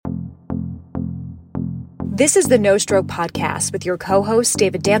This is the No Stroke Podcast with your co-hosts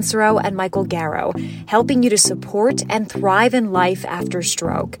David Dansero and Michael Garrow, helping you to support and thrive in life after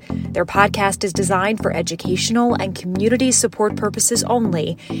stroke. Their podcast is designed for educational and community support purposes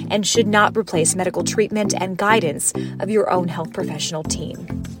only and should not replace medical treatment and guidance of your own health professional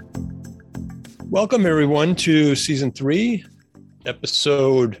team. Welcome, everyone, to Season 3,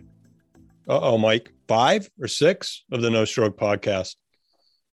 Episode, Mike, 5 or 6 of the No Stroke Podcast?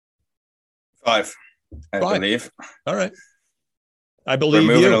 5. I believe. All right. I believe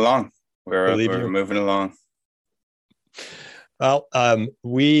we're moving you. Along. We're moving along. Well,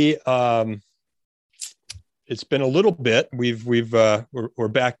 it's been a little bit. We're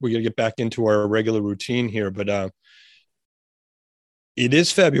back. We got to get back into our regular routine here, but it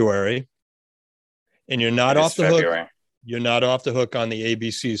is February, and you're not off the hook. You're not off the hook on the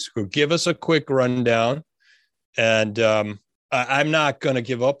ABCs. So give us a quick rundown, and I'm not going to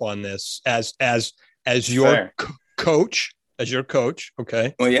give up on this as your coach,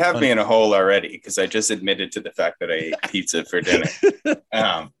 okay? Well, you have me in a hole already because I just admitted to the fact that I ate pizza for dinner.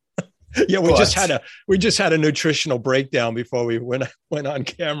 We just had a nutritional breakdown before we went on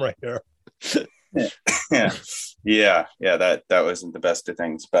camera here. Yeah. That wasn't the best of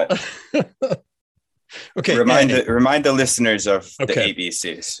things, but okay. Remind the listeners of the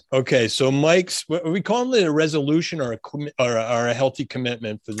ABCs. Okay, so Mike's, are we calling it a resolution or a healthy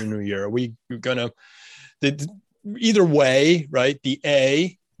commitment for the new year? Are we gonna either way, right? The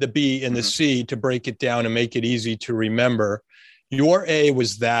A, the B, and the C, to break it down and make it easy to remember. Your A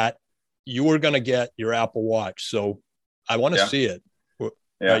was that you were going to get your Apple Watch, so I want to see it.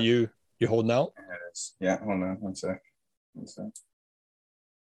 Yeah. Are you holding out? It is. Yeah, hold on one sec. Put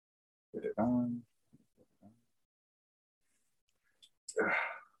it on.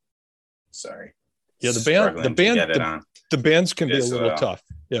 Sorry. Yeah, the bands can be a little tough.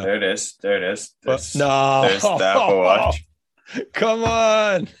 Yeah. There it is. There's the Apple Watch. Come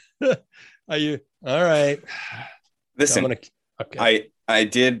on. Are you all right? Listen, I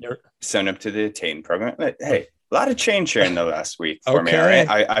did sign up to the Attain program. Hey, a lot of change here in the last week for me. All right.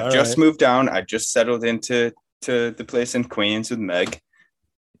 I've just moved down. I just settled into the place in Queens with Meg.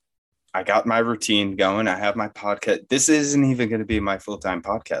 I got my routine going. I have my podcast. This isn't even going to be my full-time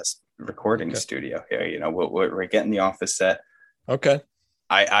podcast recording studio here. You know, we're getting the office set. Okay.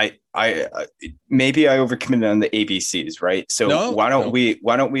 I maybe I overcommitted on the ABCs, right? So why don't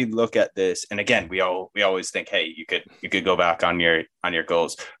we look at this? And again, we always think, hey, you could go back on your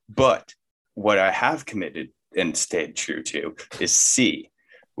goals. But what I have committed and stayed true to is C,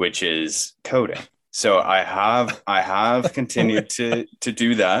 which is coding. So I have continued to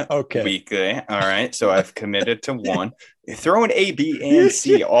do that weekly. All right. So I've committed to one. Throwing A, B, and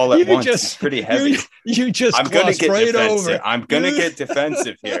C all at once is pretty heavy. I'm going to get right defensive. Over. I'm going to get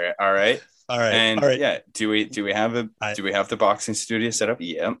defensive here. All right. All right. And all right. Yeah, do we have the boxing studio set up?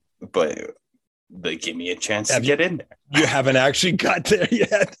 Yeah, but give me a chance to get in there. You haven't actually got there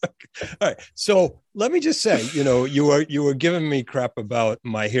yet. All right. So let me just say, you were giving me crap about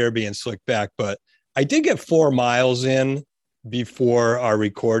my hair being slicked back, but I did get 4 miles in before our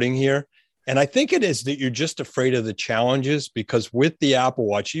recording here. And I think it is that you're just afraid of the challenges, because with the Apple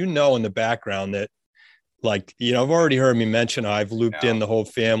Watch, in the background that, I've already heard me mention, I've looped in the whole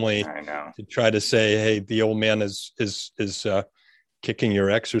family to try to say, hey, the old man is kicking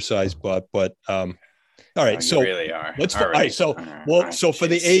your exercise butt. But all right, so really are. All right, so for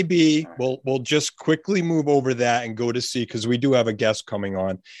the AB, we'll just quickly move over that and go to C, because we do have a guest coming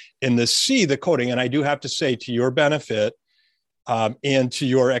on. In the C, the coding, and I do have to say, to your benefit and to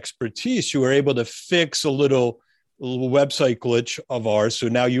your expertise, you were able to fix a little website glitch of ours. So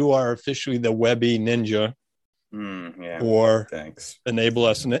now you are officially the Webby Ninja for thanks. Enable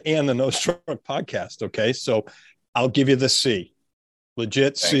Us and the No Stroke Podcast. Okay, so I'll give you the C,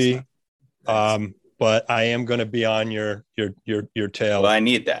 legit C. But I am going to be on your tail. Well, I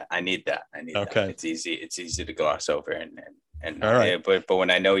need that. Okay. It's easy to gloss over and all right. But when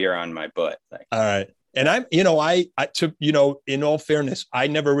I know you're on my butt. All right. And I'm, in all fairness, I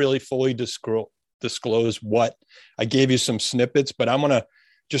never really fully disclose what I gave you, some snippets, but I'm going to,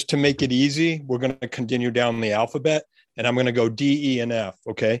 just to make it easy, we're going to continue down the alphabet, and I'm going to go D, E, and F.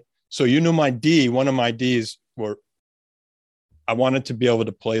 Okay. So my D, one of my Ds were, I wanted to be able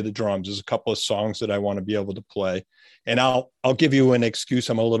to play the drums. There's a couple of songs that I want to be able to play, and I'll give you an excuse.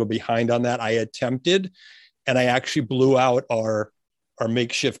 I'm a little behind on that. I attempted, and I actually blew out our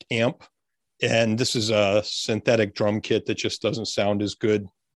makeshift amp. And this is a synthetic drum kit that just doesn't sound as good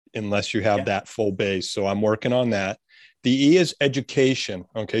unless you have that full bass. So I'm working on that. The E is education.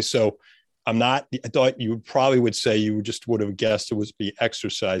 Okay. So I thought you probably would say, you just would have guessed it was be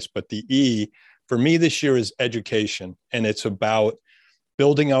exercise, but the E for me this year is education, and it's about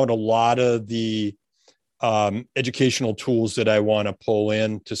building out a lot of the educational tools that I want to pull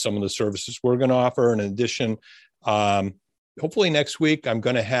in to some of the services we're going to offer. In addition, hopefully next week, I'm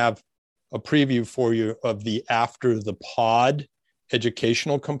going to have a preview for you of the After the Pod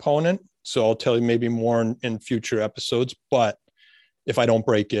educational component. So I'll tell you maybe more in future episodes, but if I don't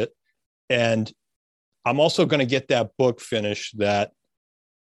break it. And I'm also going to get that book finished that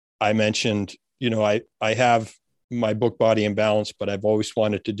I mentioned. I have my book, Body and Balance, but I've always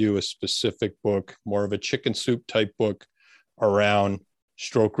wanted to do a specific book, more of a chicken soup type book around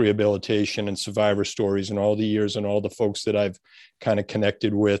stroke rehabilitation and survivor stories and all the years and all the folks that I've kind of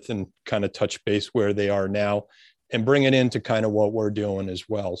connected with and kind of touch base where they are now and bring it into kind of what we're doing as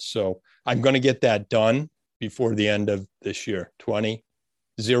well. So I'm going to get that done before the end of this year.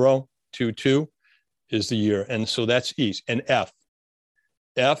 2022 is the year. And so that's easy. And F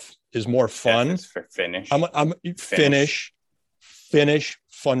is more fun. F is for finish. I'm finish,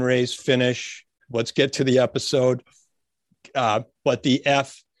 fundraise, finish. Let's get to the episode. But the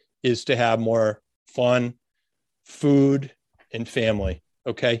F is to have more fun, food, and family.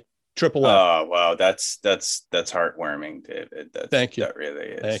 Okay. Triple F. Oh, wow. That's heartwarming, David. Thank you. That really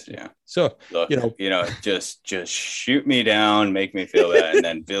is. Thank you. Yeah. So, look, just shoot me down, make me feel that, and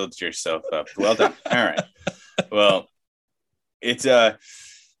then build yourself up. Well done. All right. Well, it's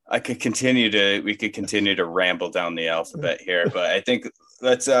we could continue to ramble down the alphabet here, but I think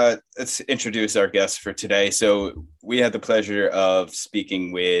let's introduce our guest for today. So we had the pleasure of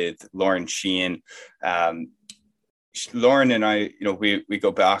speaking with Lauren Sheehan. Lauren and I, we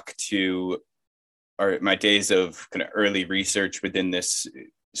go back to my days of kind of early research within this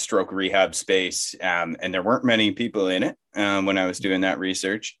stroke rehab space. And there weren't many people in it when I was doing that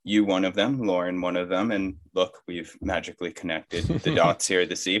research. You, one of them, Lauren, one of them. And look, we've magically connected the dots here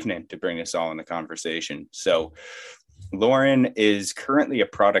this evening to bring us all in the conversation. So Lauren is currently a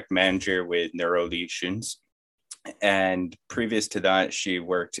product manager with NeuroLesions. And previous to that, she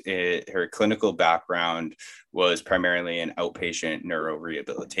worked her clinical background was primarily in outpatient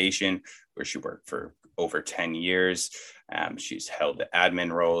neurorehabilitation, where she worked for over 10 years. She's held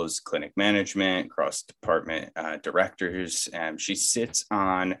admin roles, clinic management, cross-department directors. She sits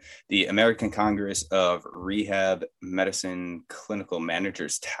on the American Congress of Rehab Medicine Clinical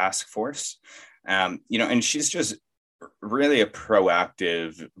Managers Task Force. And she's just really a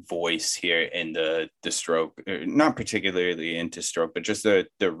proactive voice here in the stroke, not particularly into stroke, but just the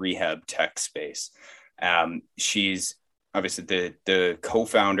rehab tech space. She's obviously the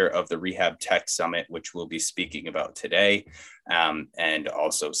co-founder of the Rehab Tech Summit, which we'll be speaking about today, and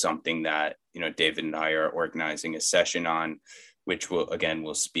also something that David and I are organizing a session on, which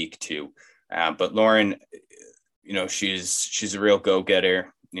we'll speak to. But Lauren, she's a real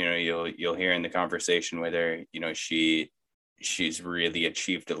go-getter. You'll hear in the conversation with her, she's really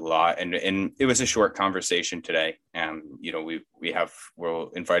achieved a lot, and it was a short conversation today. We'll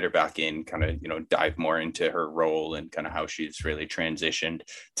invite her back in, kind of, dive more into her role and kind of how she's really transitioned.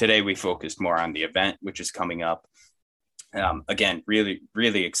 Today, we focused more on the event, which is coming up. Again, really,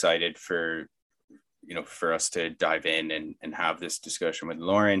 really excited for us to dive in and have this discussion with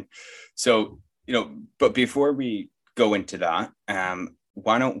Lauren. So, but before we go into that,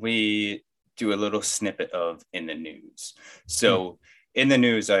 why don't we do a little snippet of in the news? So in the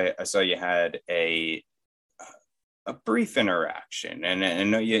news, I saw you had a brief interaction, and I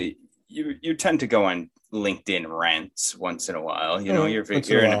know you tend to go on LinkedIn rants once in a while.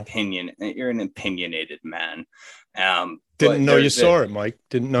 You're an opinionated man. Didn't know you saw it, Mike.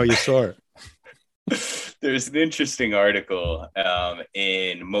 Didn't know you saw it. There's an interesting article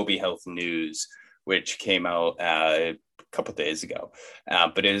in Moby Health News, which came out a couple of days ago,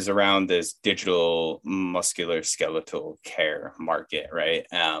 but it is around this digital musculoskeletal care market, right?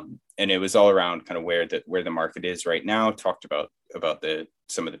 And it was all around kind of where the market is right now. Talked about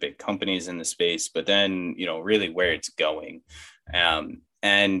some of the big companies in the space, but then really where it's going.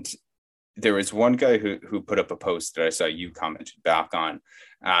 And there was one guy who put up a post that I saw you commented back on.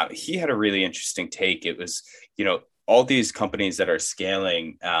 He had a really interesting take. It was, all these companies that are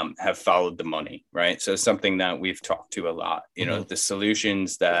scaling have followed the money, right? So something that we've talked to a lot, the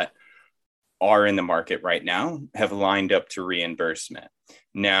solutions that are in the market right now have lined up to reimbursement.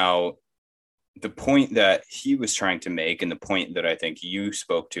 Now, the point that he was trying to make, and the point that I think you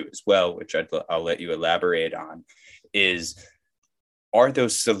spoke to as well, which I'll let you elaborate on, is, are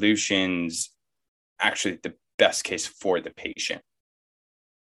those solutions actually the best case for the patient?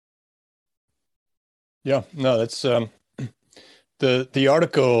 Yeah, no, that's the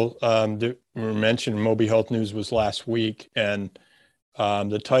article that we mentioned, Moby Health News, was last week, and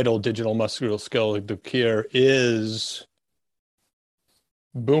The title, Digital Musculoskeletal Care, is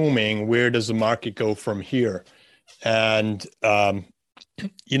booming. Where does the market go from here? And,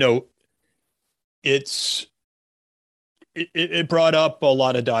 it brought up a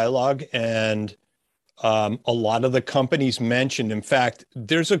lot of dialogue, and a lot of the companies mentioned. In fact,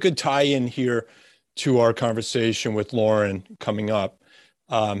 there's a good tie-in here to our conversation with Lauren coming up,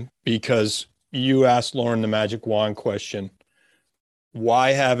 because you asked Lauren the magic wand question.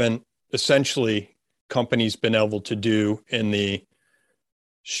 Why haven't essentially companies been able to do in the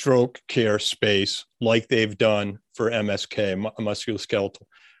stroke care space like they've done for MSK,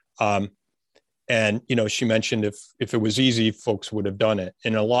 musculoskeletal? And, she mentioned if it was easy, folks would have done it.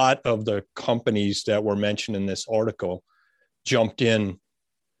 And a lot of the companies that were mentioned in this article jumped in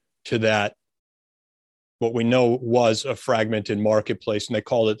to that, what we know was a fragmented marketplace, and they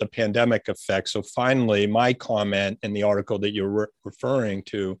called it the pandemic effect. So finally, my comment in the article that you're referring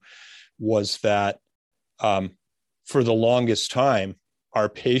to was that for the longest time, our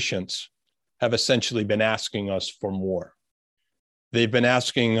patients have essentially been asking us for more. They've been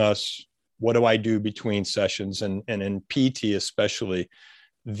asking us, what do I do between sessions? And in PT especially,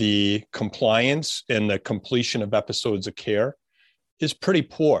 the compliance and the completion of episodes of care is pretty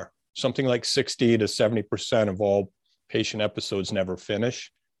poor. Something like 60 to 70% of all patient episodes never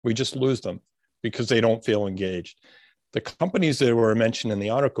finish. We just lose them because they don't feel engaged. The companies that were mentioned in the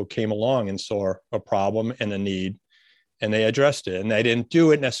article came along and saw a problem and a need, and they addressed it. And they didn't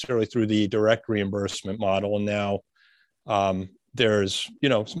do it necessarily through the direct reimbursement model. And now there's,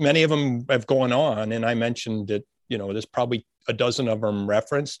 many of them have gone on. And I mentioned that, there's probably a dozen of them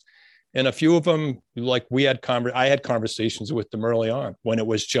referenced. And a few of them, like I had conversations with them early on when it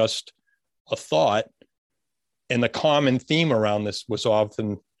was just a thought. And the common theme around this was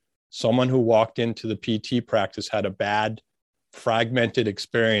often someone who walked into the PT practice had a bad, fragmented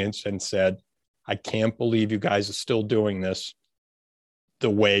experience and said, I can't believe you guys are still doing this the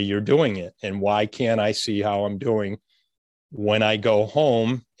way you're doing it. And why can't I see how I'm doing when I go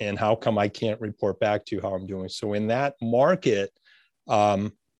home? And how come I can't report back to you how I'm doing? So in that market,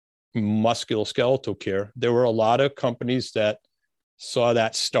 musculoskeletal care, there were a lot of companies that saw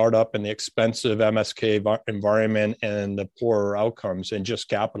that startup and the expensive MSK environment and the poorer outcomes and just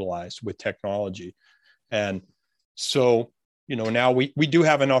capitalized with technology. And so, now we do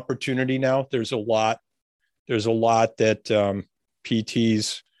have an opportunity now. There's a lot that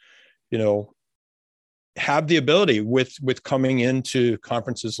PTs, have the ability with coming into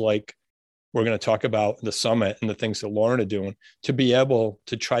conferences like we're going to talk about the summit and the things that Lauren are doing to be able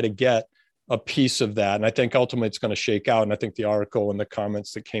to try to get a piece of that. And I think ultimately it's going to shake out. And I think the article and the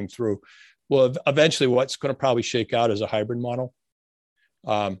comments that came through, well, eventually what's going to probably shake out is a hybrid model.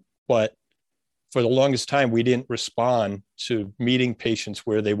 But for the longest time, we didn't respond to meeting patients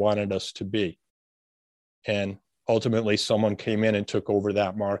where they wanted us to be. And ultimately someone came in and took over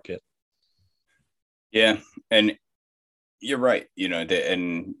that market. Yeah. And you're right,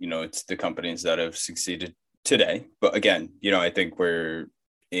 it's the companies that have succeeded today. But again, I think we're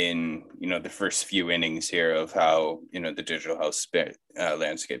in, the first few innings here of how, the digital health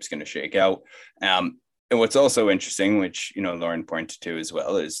landscape is going to shake out. And what's also interesting, which, Lauren pointed to as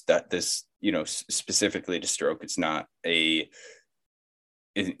well, is that this, specifically to stroke, it's not an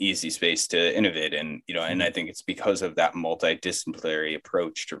easy space to innovate in, and I think it's because of that multidisciplinary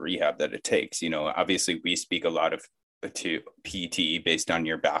approach to rehab that it takes. Obviously we speak a lot to PT based on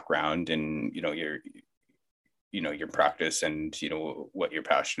your background and your practice and what you're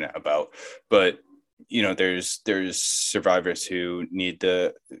passionate about, but there's survivors who need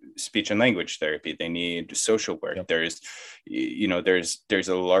the speech and language therapy, they need social work. Yep. There's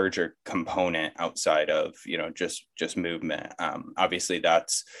a larger component outside of just movement. Obviously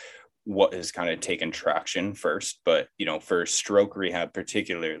that's what has kind of taken traction first, but for stroke rehab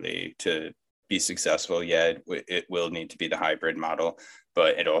particularly to be successful, it will need to be the hybrid model,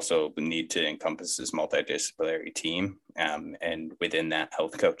 but it also will need to encompass this multidisciplinary team, and within that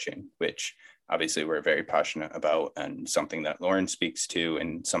health coaching, which obviously we're very passionate about, and something that Lauren speaks to,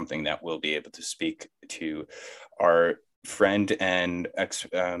 and something that we'll be able to speak to our friend and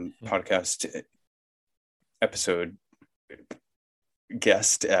podcast episode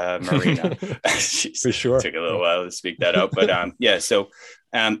guest, Marina. For sure. Took a little while to speak that out, but so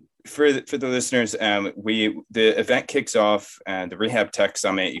for the listeners, the event kicks off the Rehab Tech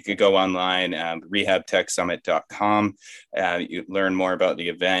Summit. You could go online, rehabtechsummit.com. You learn more about the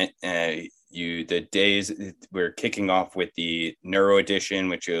event. The days we're kicking off with the Neuro Edition,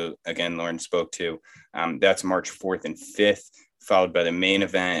 which again Lauren spoke to. That's March 4th and 5th, followed by the main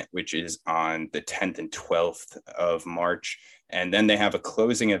event, which is on the 10th and 12th of March. And then they have a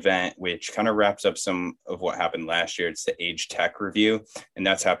closing event, which kind of wraps up some of what happened last year. It's the Age Tech Review, and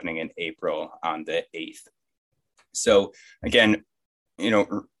that's happening in April on the 8th. So again,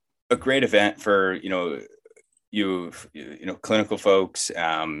 a great event for, clinical folks,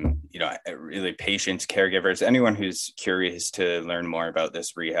 really patients, caregivers, anyone who's curious to learn more about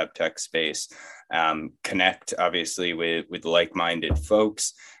this rehab tech space, connect obviously with like-minded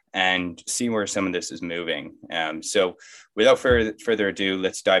folks and see where some of this is moving. So without further ado,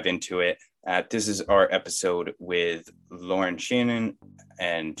 let's dive into it. This is our episode with Lauren Shannon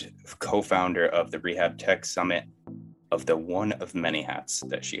and co-founder of the Rehab Tech Summit, of the one of many hats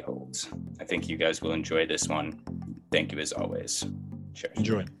that she holds. I think you guys will enjoy this one. Thank you as always. Cheers.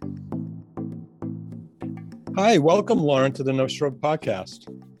 Enjoy. Hi, welcome Lauren to the No Stroke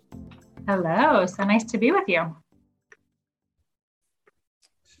Podcast. Hello, so nice to be with you.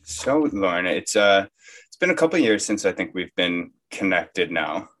 So Lauren, it's been a couple of years since I think we've been connected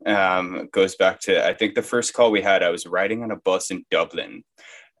now. It goes back to, I think the first call we had, I was riding on a bus in Dublin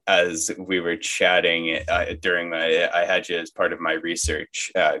as we were chatting I had you as part of my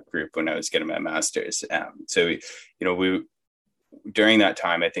research group when I was getting my master's. So, during that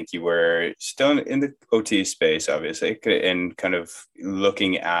time, I think you were still in the OT space, obviously, and kind of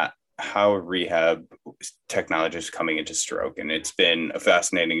looking at how rehab technology is coming into stroke. And it's been a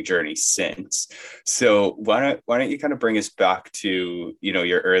fascinating journey since. So why don't you kind of bring us back to,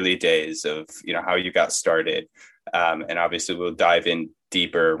 your early days of, how you got started. And obviously we'll dive in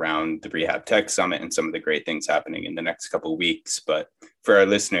deeper around the Rehab Tech Summit and some of the great things happening in the next couple of weeks. But for our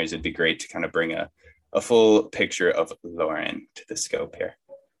listeners, it'd be great to kind of bring a full picture of Lauren to the scope here.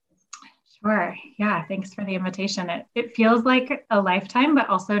 Sure. Yeah. Thanks for the invitation. It feels like a lifetime, but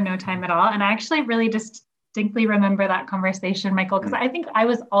also no time at all. And I actually really distinctly remember that conversation, Michael, because I think I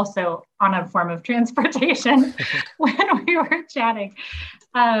was also on a form of transportation when we were chatting.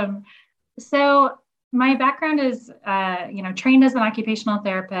 So my background is, trained as an occupational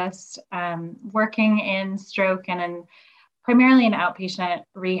therapist, working in stroke and primarily in outpatient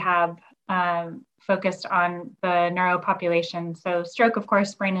rehab, focused on the neuro population. So stroke, of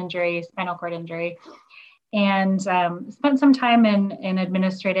course, brain injury, spinal cord injury, and spent some time in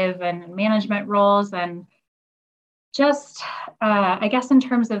administrative and management roles. And just, I guess in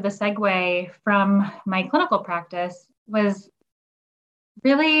terms of the segue from my clinical practice, was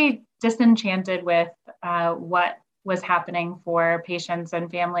really disenchanted with what was happening for patients and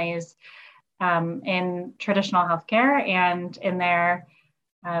families in traditional healthcare and in their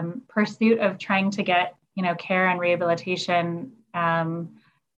pursuit of trying to get, care and rehabilitation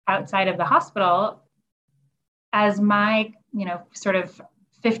outside of the hospital. As my, sort of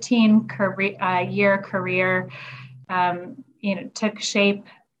 15-year career, took shape,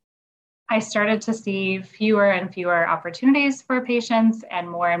 I started to see fewer and fewer opportunities for patients and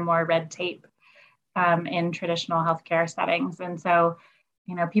more red tape in traditional healthcare settings. And so,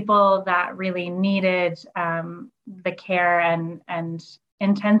 people that really needed the care and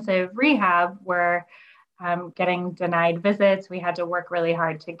intensive rehab were getting denied visits. We had to work really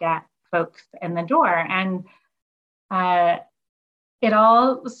hard to get folks in the door. And it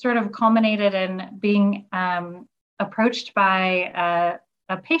all sort of culminated in being approached by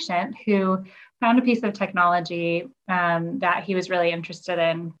a patient who found a piece of technology that he was really interested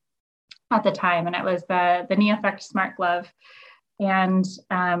in at the time. And it was the NeoEffect Smart Glove. And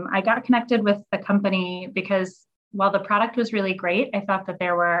I got connected with the company because while the product was really great, I thought that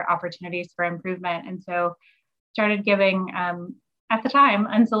there were opportunities for improvement. And so started giving, at the time,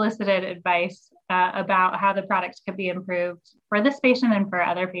 unsolicited advice about how the product could be improved for this patient and for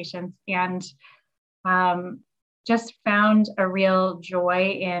other patients. And just found a real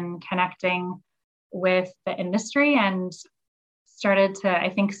joy in connecting with the industry and started to, I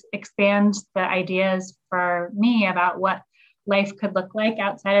think, expand the ideas for me about what life could look like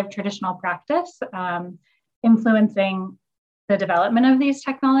outside of traditional practice, influencing the development of these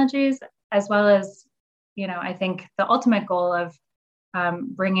technologies, as well as, I think the ultimate goal of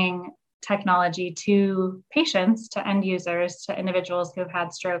bringing technology to patients, to end users, to individuals who've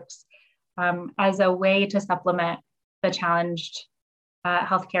had strokes, as a way to supplement the challenged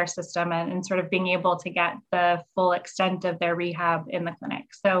healthcare system and sort of being able to get the full extent of their rehab in the clinic.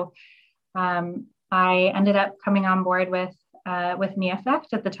 So I ended up coming on board with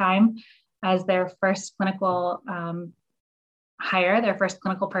NeoEffect at the time as their first clinical hire, their first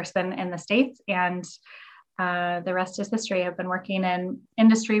clinical person in the States. And the rest is history. I've been working in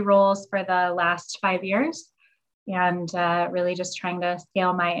industry roles for the last 5 years and really just trying to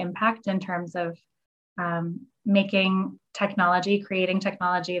scale my impact in terms of creating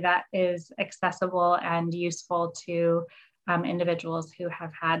technology that is accessible and useful to individuals who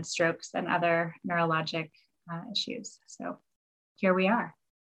have had strokes and other neurologic issues. So here we are.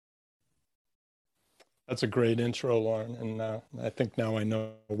 That's a great intro, Lauren. And I think now I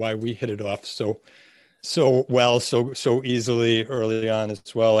know why we hit it off so easily early on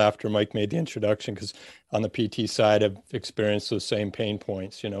as well after Mike made the introduction, because on the PT side, I've experienced those same pain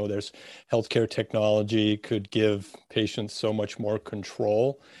points. There's healthcare technology could give patients so much more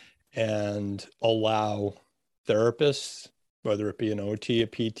control and allow therapists, whether it be an OT, a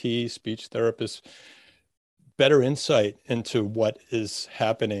PT, speech therapist, better insight into what is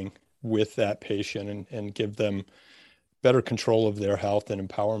happening with that patient and give them better control of their health and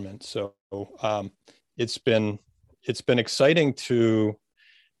empowerment. So it's been exciting to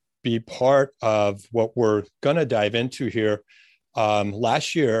be part of what we're going to dive into here.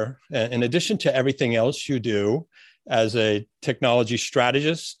 Last year, in addition to everything else you do as a technology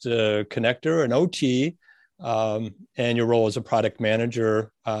strategist, connector, an OT, and your role as a product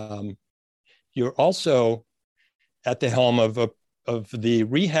manager, you're also at the helm of the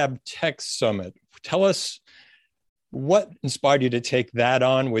Rehab Tech Summit. Tell us what inspired you to take that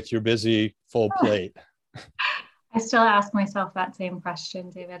on with your busy full plate. I still ask myself that same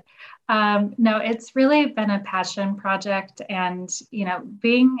question, David. No, it's really been a passion project. And,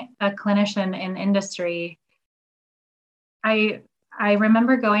 being a clinician in industry, I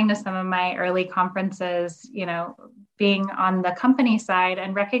remember going to some of my early conferences, being on the company side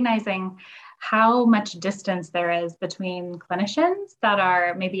and recognizing how much distance there is between clinicians that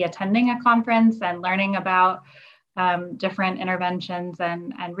are maybe attending a conference and learning about different interventions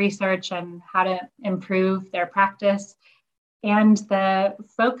and research and how to improve their practice, and the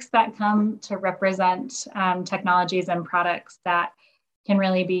folks that come to represent technologies and products that can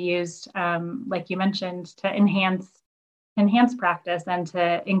really be used, like you mentioned, to enhance practice and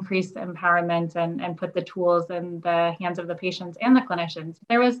to increase empowerment and put the tools in the hands of the patients and the clinicians.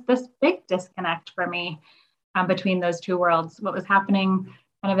 There was this big disconnect for me between those two worlds, what was happening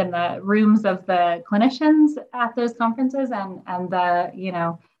kind of in the rooms of the clinicians at those conferences and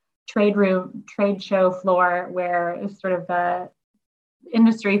the, trade show floor where sort of the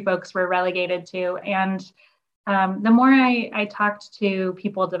industry folks were relegated to. And the more I talked to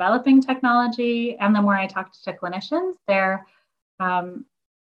people developing technology and the more I talked to clinicians, there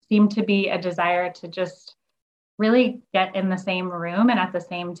seemed to be a desire to just really get in the same room and at the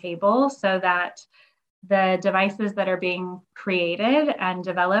same table so that the devices that are being created and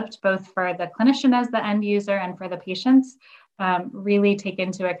developed, both for the clinician as the end user and for the patients, really take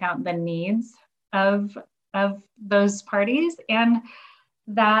into account the needs of those parties, and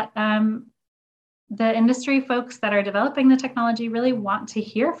that the industry folks that are developing the technology really want to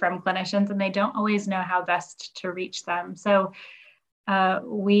hear from clinicians, and they don't always know how best to reach them. So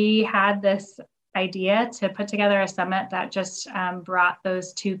we had this idea to put together a summit that just brought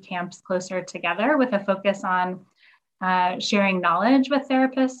those two camps closer together with a focus on sharing knowledge with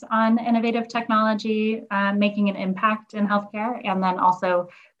therapists on innovative technology, making an impact in healthcare, and then also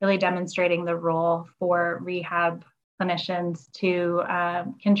really demonstrating the role for rehab clinicians to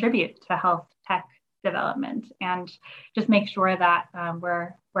contribute to health tech development and just make sure that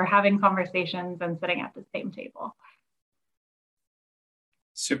we're having conversations and sitting at the same table.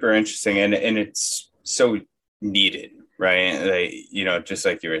 Super interesting, and it's so needed, right? Just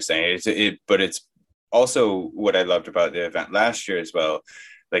like you were saying, but it's also what I loved about the event last year as well.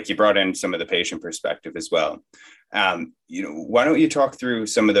 Like, you brought in some of the patient perspective as well. Why don't you talk through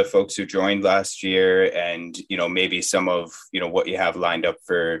some of the folks who joined last year and maybe some of what you have lined up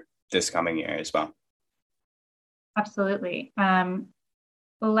for this coming year as well? Absolutely.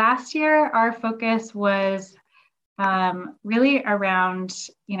 Last year, our focus was really around,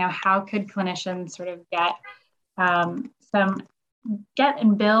 how could clinicians sort of get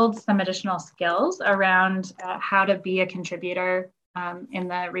and build some additional skills around how to be a contributor in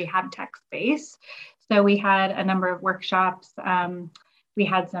the rehab tech space. So we had a number of workshops. We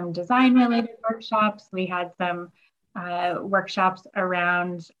had some design related workshops. We had some workshops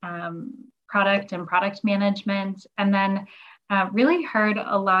around product and product management, and then really heard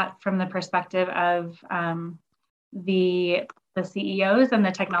a lot from the perspective of the CEOs and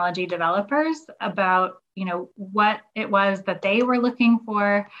the technology developers about, what it was that they were looking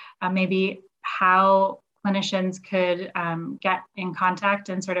for, maybe how clinicians could get in contact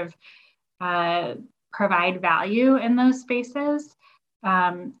and sort of provide value in those spaces.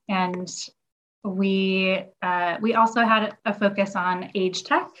 And we also had a focus on age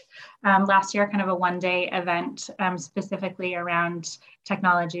tech last year, kind of a one-day event specifically around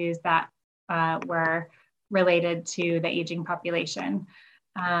technologies that were related to the aging population.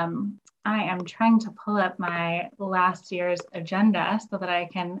 I am trying to pull up my last year's agenda so that I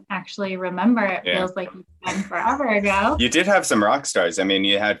can actually remember. It feels like it's been forever ago. You did have some rock stars. I mean,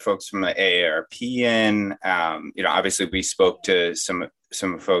 you had folks from the AARP in, obviously we spoke to some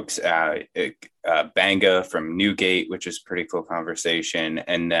folks, Banga from Newgate, which is a pretty cool conversation.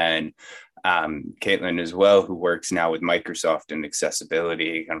 And then Caitlin as well, who works now with Microsoft and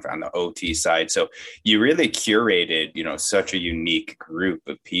accessibility kind of on the OT side. So you really curated, such a unique group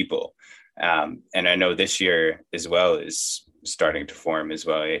of people. And I know this year as well is starting to form as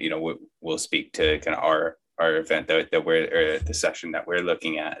well. We'll speak to kind of our event that we're, or the session that we're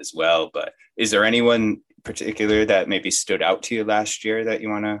looking at as well. But is there anyone particular that maybe stood out to you last year that you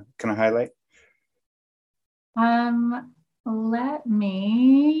want to kind of highlight? Let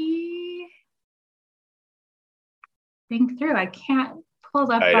me think through. I can't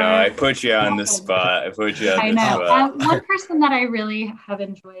pull up. I know, I put you on the spot. I know. One person that I really have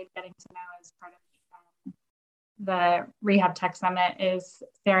enjoyed getting to know as part of the Rehab Tech Summit is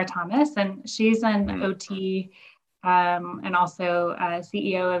Sarah Thomas, and she's an OT and also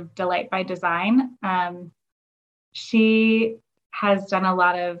CEO of Delight by Design. She has done a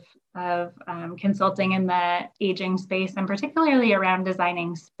lot of consulting in the aging space, and particularly around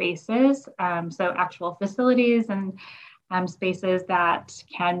designing spaces, so actual facilities and spaces that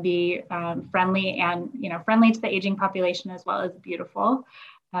can be friendly and friendly to the aging population as well as beautiful.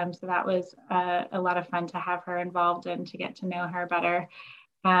 So that was a lot of fun to have her involved and to get to know her better.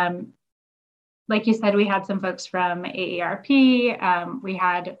 Like you said, we had some folks from AARP. We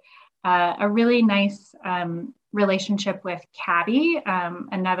had a really nice relationship with CABI,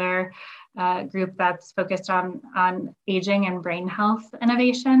 another group that's focused on aging and brain health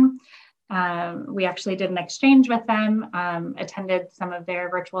innovation. We actually did an exchange with them, attended some of their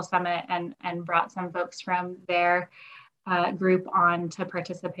virtual summit and brought some folks from their group on to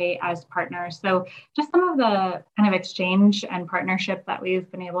participate as partners. So just some of the kind of exchange and partnership that we've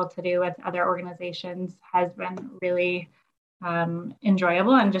been able to do with other organizations has been really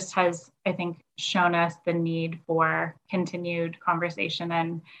enjoyable, and just has, I think, shown us the need for continued conversation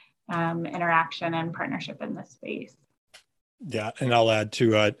and interaction and partnership in this space. Yeah, and I'll add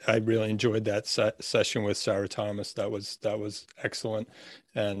too, I really enjoyed that session with Sarah Thomas. That was excellent,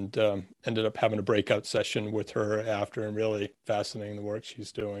 and ended up having a breakout session with her after, and really fascinating the work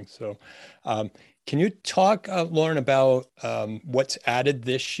she's doing. So can you talk, Lauren, about what's added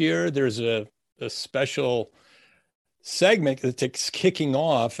this year? There's a special segment that's kicking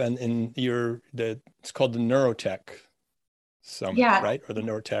off, and it's called the Neurotech Summit, right? Or the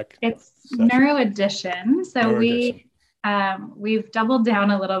Neurotech. It's Neuro Edition. So we've doubled down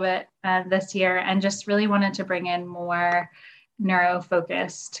a little bit this year, and just really wanted to bring in more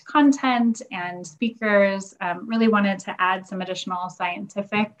neuro-focused content and speakers. Really wanted to add some additional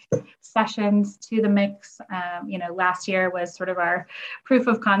scientific sessions to the mix. Last year was sort of our proof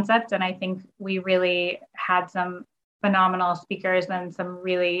of concept, and I think we really had some phenomenal speakers and some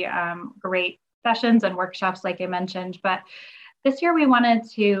really great sessions and workshops, like I mentioned. But this year we wanted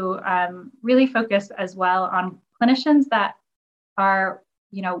to really focus as well on clinicians that are,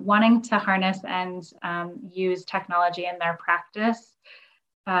 wanting to harness and use technology in their practice,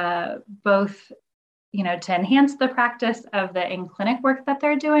 both, to enhance the practice of the in-clinic work that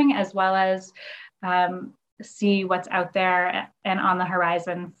they're doing, as well as see what's out there and on the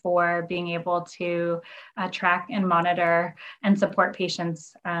horizon for being able to track and monitor and support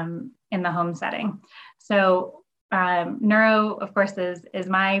patients in the home setting. So neuro, of course, is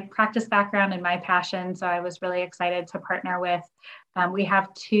my practice background and my passion. So I was really excited to partner with. We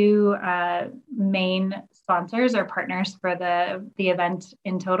have two main sponsors or partners for the event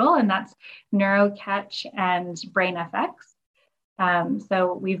in total, and that's NeuroCatch and BrainFX.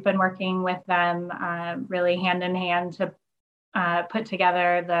 So we've been working with them really hand in hand to put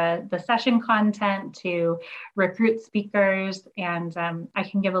together the session content, to recruit speakers, and I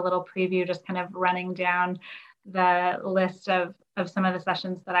can give a little preview, just kind of running down the list of some of the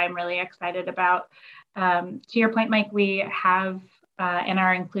sessions that I'm really excited about. To your point, Mike, we have and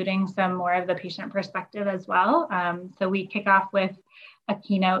are including some more of the patient perspective as well. So we kick off with a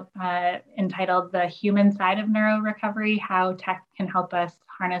keynote entitled The Human Side of Neuro Recovery, How Tech Can Help Us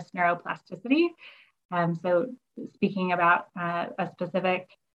Harness Neuroplasticity. So speaking about a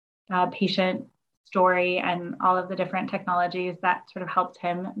specific patient story and all of the different technologies that sort of helped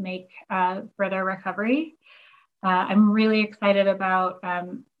him make further recovery. I'm really excited about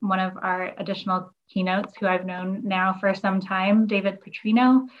one of our additional keynotes, who I've known now for some time, David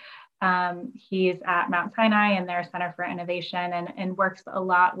Petrino. He's at Mount Sinai and their Center for Innovation, and works a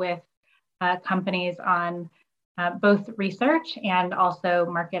lot with companies on both research and also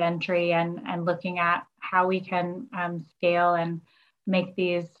market entry, and looking at how we can scale and make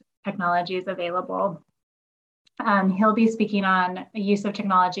these technologies available. He'll be speaking on the use of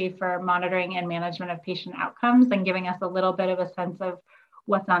technology for monitoring and management of patient outcomes and giving us a little bit of a sense of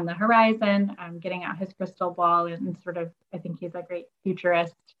what's on the horizon, getting out his crystal ball and sort of, I think he's a great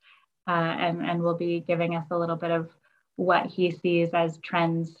futurist, and will be giving us a little bit of what he sees as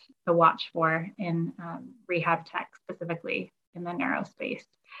trends to watch for in rehab tech, specifically in the neuro space.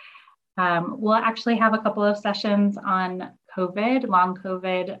 We'll actually have a couple of sessions on COVID, long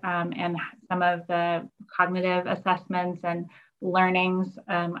COVID, and some of the cognitive assessments and learnings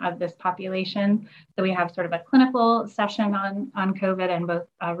of this population. So we have sort of a clinical session on COVID and both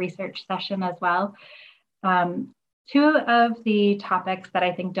a research session as well. Two of the topics that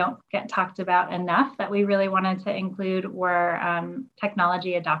I think don't get talked about enough that we really wanted to include were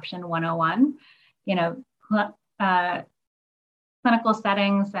technology adoption 101. Clinical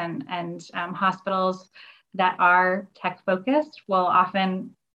settings and hospitals that are tech focused will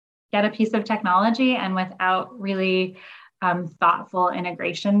often get a piece of technology, and without really thoughtful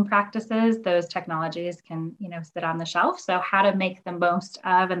integration practices, those technologies can sit on the shelf. So how to make the most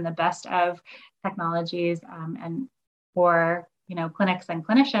of and the best of technologies, and for clinics and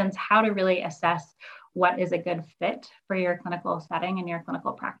clinicians, how to really assess what is a good fit for your clinical setting and your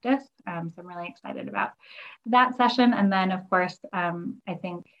clinical practice. So I'm really excited about that session. And then, of course, I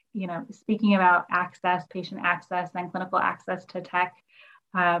think, speaking about access, patient access and clinical access to tech,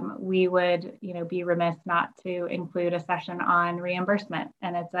 we would, be remiss not to include a session on reimbursement.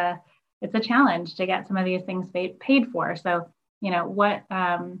 And it's a challenge to get some of these things paid for. So,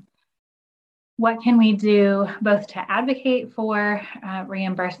 what can we do both to advocate for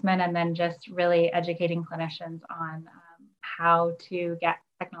reimbursement, and then just really educating clinicians on how to get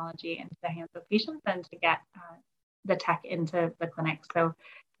technology into the hands of patients and to get the tech into the clinic. So,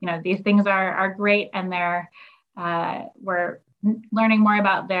 these things are great, and we're learning more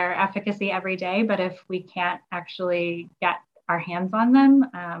about their efficacy every day. But if we can't actually get our hands on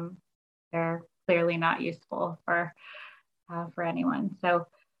them, they're clearly not useful for anyone. So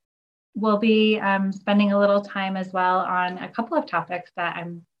we'll be spending a little time as well on a couple of topics that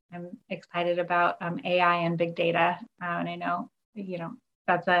I'm excited about, AI and big data. And I know,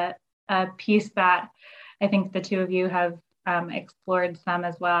 that's a piece that I think the two of you have explored some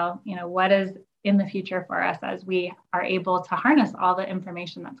as well. What is in the future for us as we are able to harness all the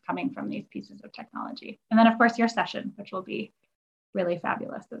information that's coming from these pieces of technology. And then, of course, your session, which will be really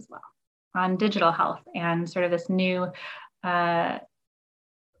fabulous as well, on digital health and sort of this new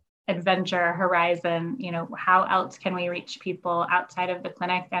adventure horizon. How else can we reach people outside of the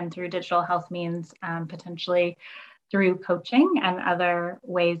clinic and through digital health means, potentially through coaching and other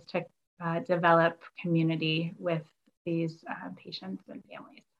ways to develop community with these patients and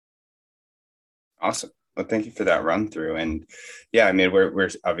families. Awesome. Well, thank you for that run through. And yeah, I mean, we're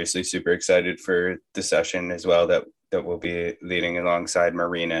obviously super excited for the session as well that we'll be leading alongside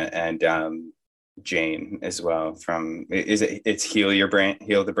Marina and Jane as well. It's Heal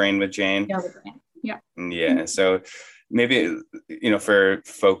the Brain with Jane. Heal the Brain. Yeah. Yeah. So maybe, for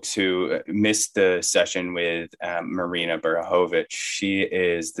folks who missed the session with Marina Burahovic, she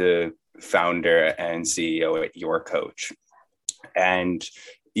is the founder and CEO at Your Coach. And,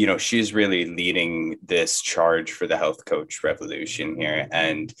 she's really leading this charge for the health coach revolution here.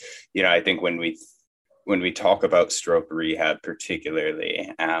 And, I think when we talk about stroke rehab, particularly,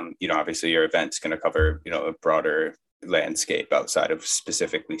 obviously your event's going to cover, a broader landscape outside of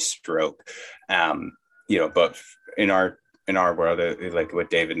specifically stroke. But in our world, like what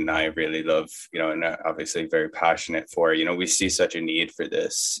David and I really love, and obviously very passionate for, we see such a need for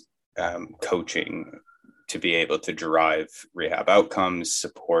this coaching to be able to drive rehab outcomes,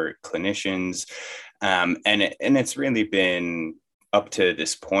 support clinicians. And it's really been up to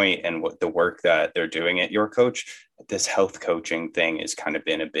this point, and what the work that they're doing at Your Coach, this health coaching thing has kind of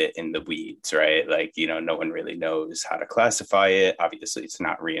been a bit in the weeds, right? Like, no one really knows how to classify it. Obviously, it's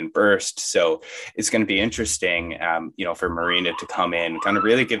not reimbursed. So it's going to be interesting, for Marina to come in, kind of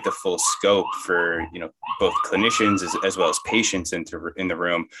really give the full scope for, both clinicians as well as patients in the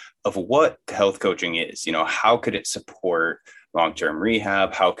room of what health coaching is. How could it support long-term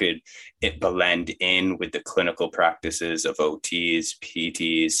rehab? How could it blend in with the clinical practices of OTs,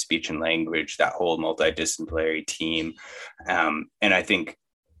 PTs, speech and language, that whole multidisciplinary team? And I think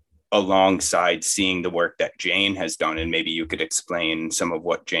alongside seeing the work that Jane has done, and maybe you could explain some of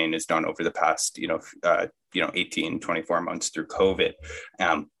what Jane has done over the past, 18, 24 months through COVID.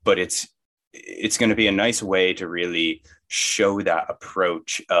 But it's going to be a nice way to really show that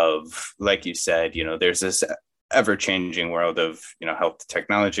approach of, like you said, there's this ever-changing world of, health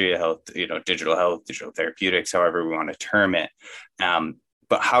technology, health, digital health, digital therapeutics, however we want to term it.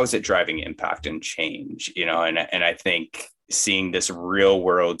 But how is it driving impact and change? And I think seeing this real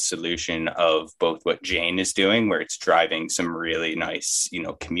world solution of both what Jane is doing, where it's driving some really nice,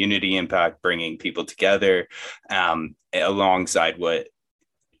 community impact, bringing people together, alongside what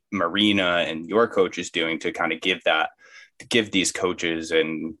Marina and your coach is doing to kind of give these coaches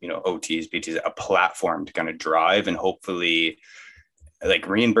and, OTs, PTs a platform to kind of drive, and hopefully like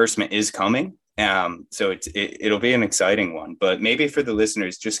reimbursement is coming. So it'll be an exciting one, but maybe for the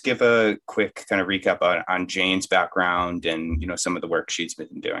listeners, just give a quick kind of recap on Jane's background and, some of the work she's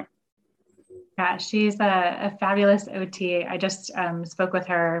been doing. Yeah, she's a fabulous OT. I just spoke with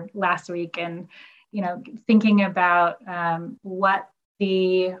her last week, and, thinking about what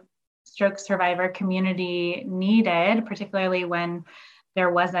the stroke survivor community needed, particularly when there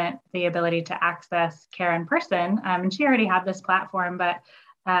wasn't the ability to access care in person. And she already had this platform, but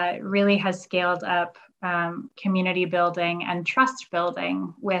really has scaled up community building and trust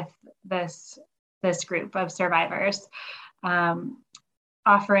building with this group of survivors,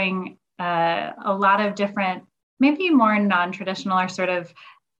 offering a lot of different, maybe more non-traditional or sort of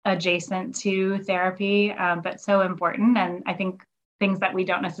adjacent to therapy, but so important. And I think things that we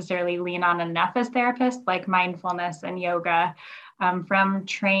don't necessarily lean on enough as therapists, like mindfulness and yoga, from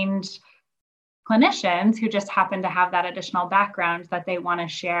trained clinicians who just happen to have that additional background that they want to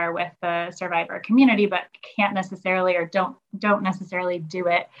share with the survivor community, but can't necessarily or don't necessarily do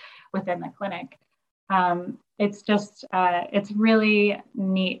it within the clinic. It's just, it's really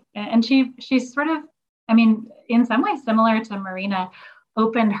neat. And she's sort of, in some ways similar to Marina,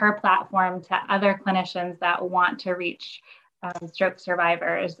 opened her platform to other clinicians that want to reach stroke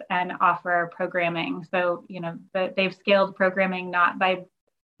survivors and offer programming. So, they've scaled programming not by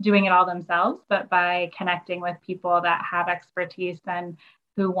doing it all themselves, but by connecting with people that have expertise and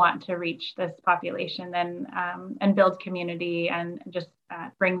who want to reach this population and build community and just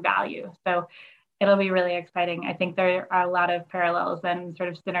bring value. So it'll be really exciting. I think there are a lot of parallels and sort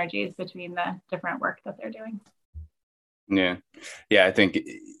of synergies between the different work that they're doing. Yeah. I think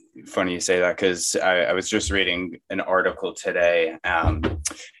funny you say that, because I was just reading an article today.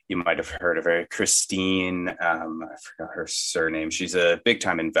 You might have heard of her, Christine. I forgot her surname. She's a big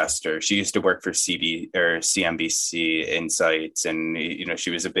time investor. She used to work for CNBC Insights, and she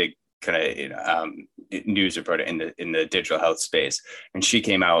was a big kind of news reporter in the digital health space. And she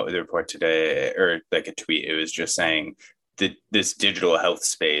came out with a report today, or like a tweet. It was just saying that this digital health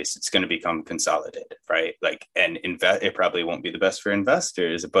space, it's going to become consolidated, right? Like, and it probably won't be the best for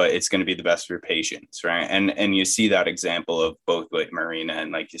investors, but it's going to be the best for patients, right? And you see that example of both what Marina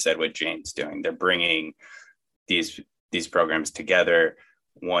and, like you said, what Jane's doing. They're bringing these programs together,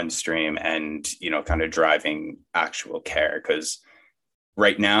 one stream, and kind of driving actual care, because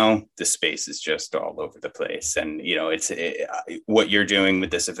right now the space is just all over the place. And what you're doing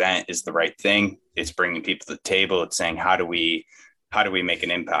with this event is the right thing. It's bringing people to the table. It's saying, how do we make an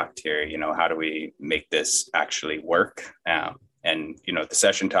impact here? How do we make this actually work? And the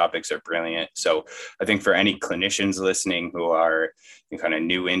session topics are brilliant. So I think for any clinicians listening who are kind of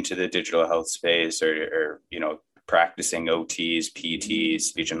new into the digital health space, or practicing OTs, PTs,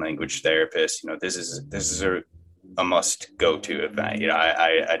 speech and language therapists, this is a must go to event.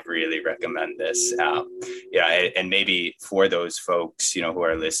 I'd really recommend this. And maybe for those folks, who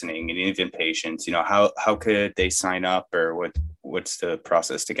are listening, and even patients, how could they sign up, or what's the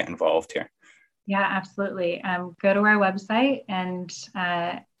process to get involved here? Yeah, absolutely. Go to our website and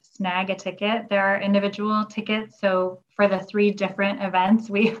snag a ticket. There are individual tickets. So for the 3 different events,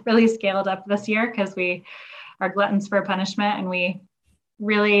 we really scaled up this year because we are gluttons for punishment, and we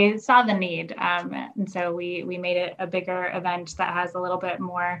really saw the need. And so we made it a bigger event that has a little bit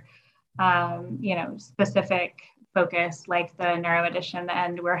more, specific focus, like the Neuro Edition,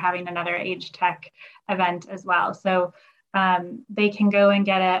 and we're having another age tech event as well. So they can go and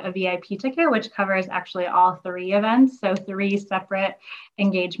get a VIP ticket, which covers actually all 3 events. So 3 separate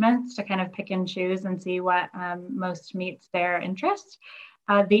engagements to kind of pick and choose and see what most meets their interest.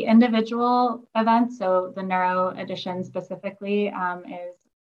 The individual events, so the Neuro Edition specifically, is,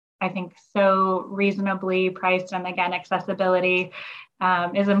 I think, so reasonably priced. And again, accessibility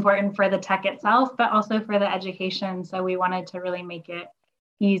is important for the tech itself, but also for the education. So we wanted to really make it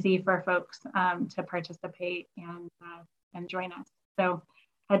easy for folks to participate and join us. So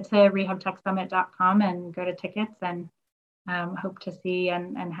head to rehabtechsummit.com and go to tickets, and hope to see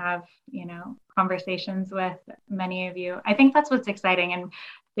and have, conversations with many of you. I think that's what's exciting. And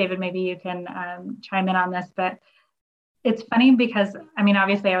David, maybe you can chime in on this, but It's funny because, I mean,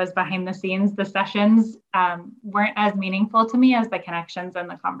 obviously I was behind the scenes. The sessions weren't as meaningful to me as the connections and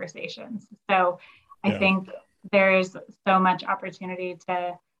the conversations. So I think there's so much opportunity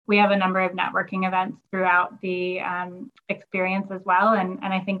we have a number of networking events throughout the experience as well. And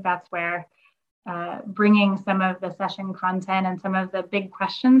I think that's where bringing some of the session content and some of the big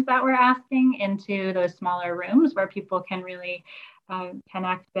questions that we're asking into those smaller rooms where people can really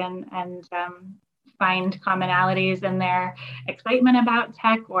connect and find commonalities in their excitement about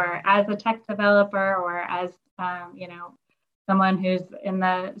tech, or as a tech developer, or as someone who's in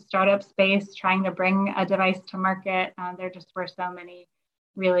the startup space trying to bring a device to market. There just were so many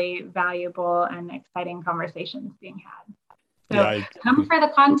really valuable and exciting conversations being had. So come for the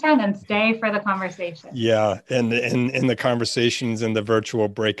content and stay for the conversation. Yeah, and the conversations in the virtual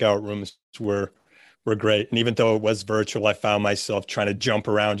breakout rooms were great. And even though it was virtual, I found myself trying to jump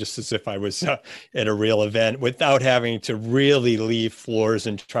around just as if I was at a real event without having to really leave floors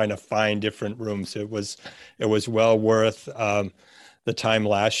and trying to find different rooms. It was well worth the time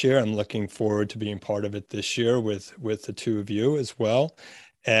last year. I'm looking forward to being part of it this year with the two of you as well.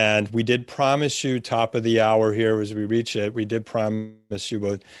 And we did promise you top of the hour here as we reach it. We did promise you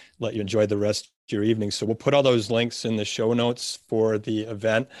we'll let you enjoy the rest of your evening. So we'll put all those links in the show notes for the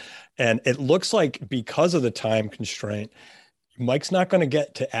event. And it looks like because of the time constraint, Mike's not going to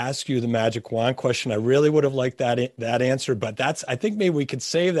get to ask you the magic wand question. I really would have liked that answer, but I think maybe we could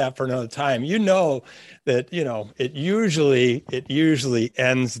save that for another time. You know that, it usually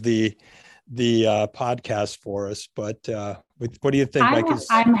ends the podcast for us, but what do you think, Mike?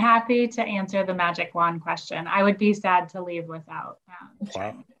 I'm happy to answer the magic wand question. I would be sad to leave without.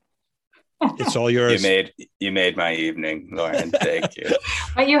 Wow. It's all yours. You made my evening, Lauren. Thank you.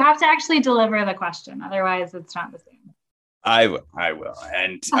 But you have to actually deliver the question. Otherwise, it's not the same. I will.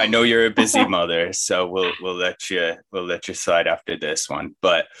 And I know you're a busy mother, so we'll let you slide after this one.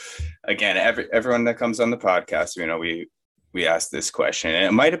 But again, everyone that comes on the podcast, we asked this question. And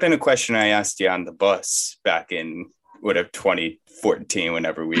it might have been a question I asked you on the bus back in 2014,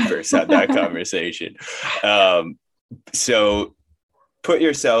 whenever we first had that conversation. So put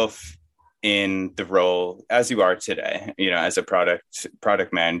yourself in the role as you are today, as a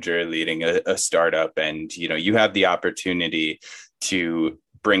product manager leading a startup, and you have the opportunity to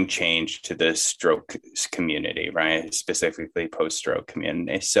bring change to the stroke community, right? Specifically post-stroke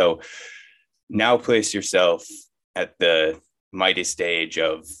community. So now place yourself at the mighty stage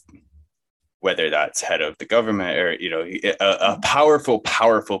of whether that's head of the government or a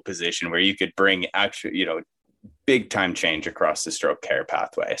powerful position where you could bring actually big time change across the stroke care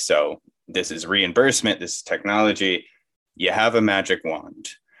pathway. So this is reimbursement, this is technology. You have a magic wand.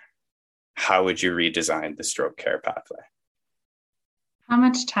 How would you redesign the stroke care pathway? How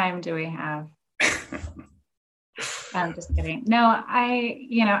much time do we have? I'm just kidding. No,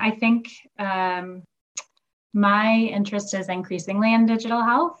 I think my interest is increasingly in digital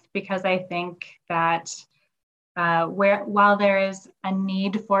health, because I think that while there is a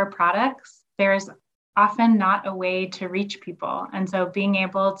need for products, there's often not a way to reach people. And so being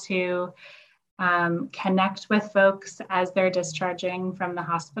able to connect with folks as they're discharging from the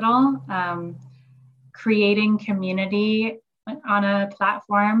hospital, creating community on a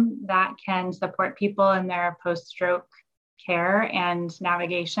platform that can support people in their post-stroke care and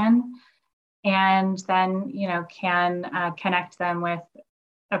navigation, and then can connect them with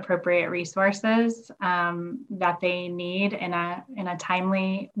appropriate resources that they need in a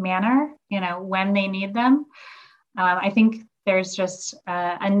timely manner, when they need them. I think there's just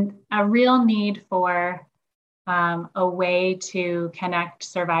a real need for a way to connect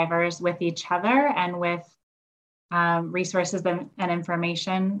survivors with each other and with resources and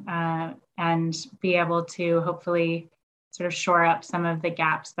information, and be able to hopefully sort of shore up some of the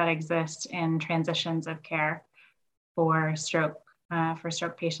gaps that exist in transitions of care for stroke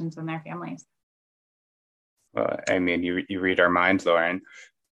patients and their families. Well, I mean, you read our minds, Lauren.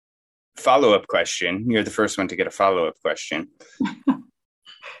 Follow-up question. You're the first one to get a follow-up question.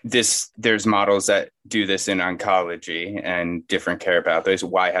 There's models that do this in oncology and different care pathways.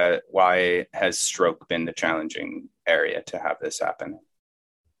 Why has stroke been the challenging area to have this happen?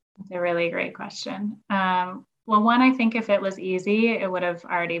 It's a really great question. Well, one, I think if it was easy, it would have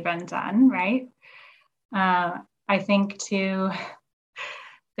already been done, right? I think two,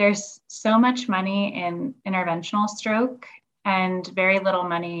 there's so much money in interventional stroke and very little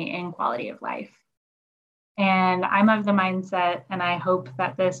money in quality of life. And I'm of the mindset, and I hope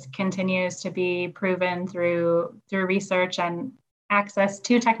that this continues to be proven through research and access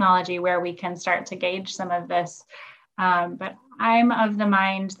to technology where we can start to gauge some of this. But I'm of the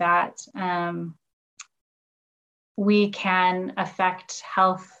mind that we can affect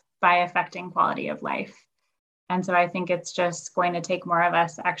health by affecting quality of life. And so I think it's just going to take more of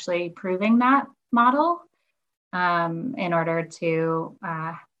us actually proving that model in order to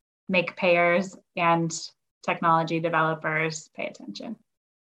make payers and technology developers pay attention.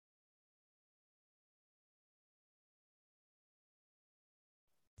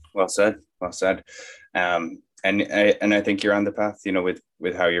 Well said. Well said. And I think you're on the path,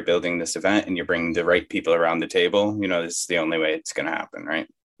 with how you're building this event, and you're bringing the right people around the table. This is the only way it's going to happen, right?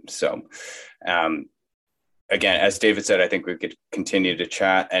 So, again, as David said, I think we could continue to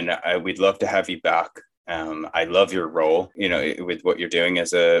chat, and we'd love to have you back. I love your role, with what you're doing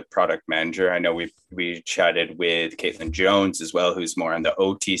as a product manager. I know we chatted with Caitlin Jones as well, who's more on the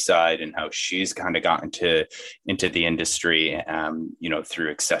OT side, and how she's kind of gotten into the industry,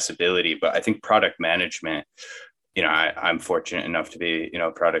 through accessibility. But I think product management, I'm fortunate enough to be,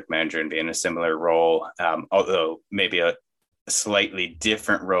 a product manager and be in a similar role, although maybe a slightly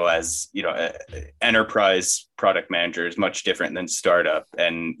different role as, enterprise product manager is much different than startup.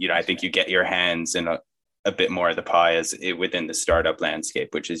 And, I think you get your hands in a bit more of the pie within the startup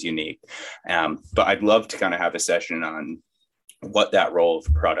landscape, which is unique. But I'd love to kind of have a session on what that role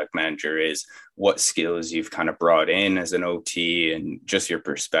of product manager is, what skills you've kind of brought in as an OT, and just your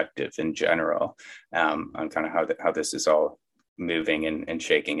perspective in general on kind of how this is all moving and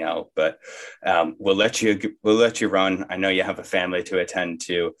shaking out. But we'll let you run. I know you have a family to attend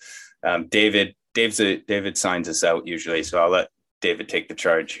to. David signs us out usually, so I'll let David take the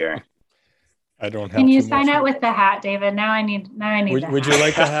charge here. I don't have. Can you sign out with the hat, David? Now I need. Would you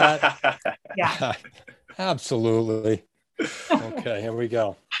like the hat? Yeah. Absolutely. Okay, here we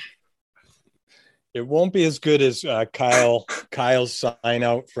go. It won't be as good as Kyle's sign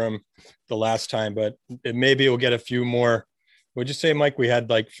out from the last time, but maybe we'll get a few more. Would you say, Mike, we had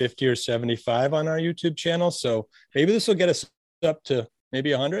like 50 or 75 on our YouTube channel? So maybe this will get us up to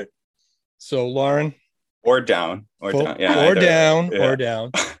maybe 100. So Lauren. Or down. Yeah, or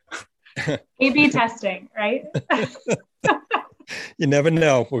down. A/B testing, right? You never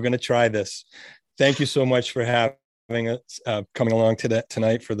know. We're going to try this. Thank you so much for having us, coming along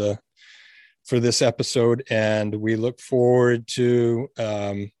tonight for this episode. And we look forward to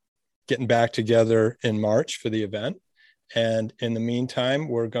getting back together in March for the event. And in the meantime,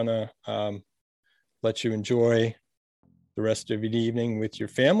 we're going to let you enjoy the rest of your evening with your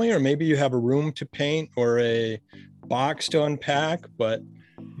family, or maybe you have a room to paint or a box to unpack. But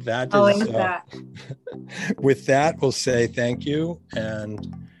that is, that. With that, we'll say thank you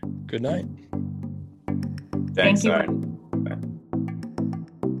and good night. Thanks. Thank you.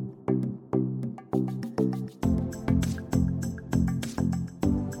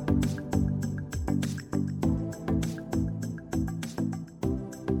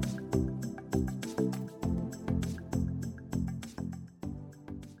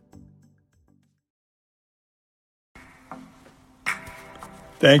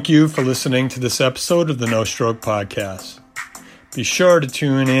 Thank you for listening to this episode of the No Stroke Podcast. Be sure to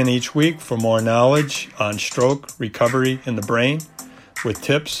tune in each week for more knowledge on stroke recovery in the brain, with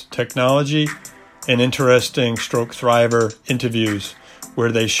tips, technology, and interesting stroke thriver interviews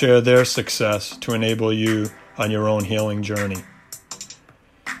where they share their success to enable you on your own healing journey.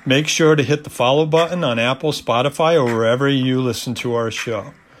 Make sure to hit the follow button on Apple, Spotify, or wherever you listen to our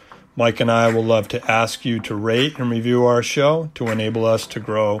show. Mike and I will love to ask you to rate and review our show to enable us to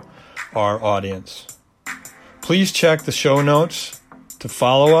grow our audience. Please check the show notes to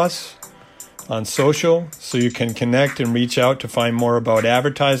follow us on social so you can connect and reach out to find more about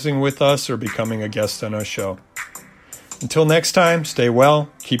advertising with us or becoming a guest on our show. Until next time, stay well,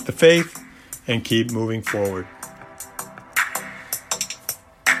 keep the faith, and keep moving forward.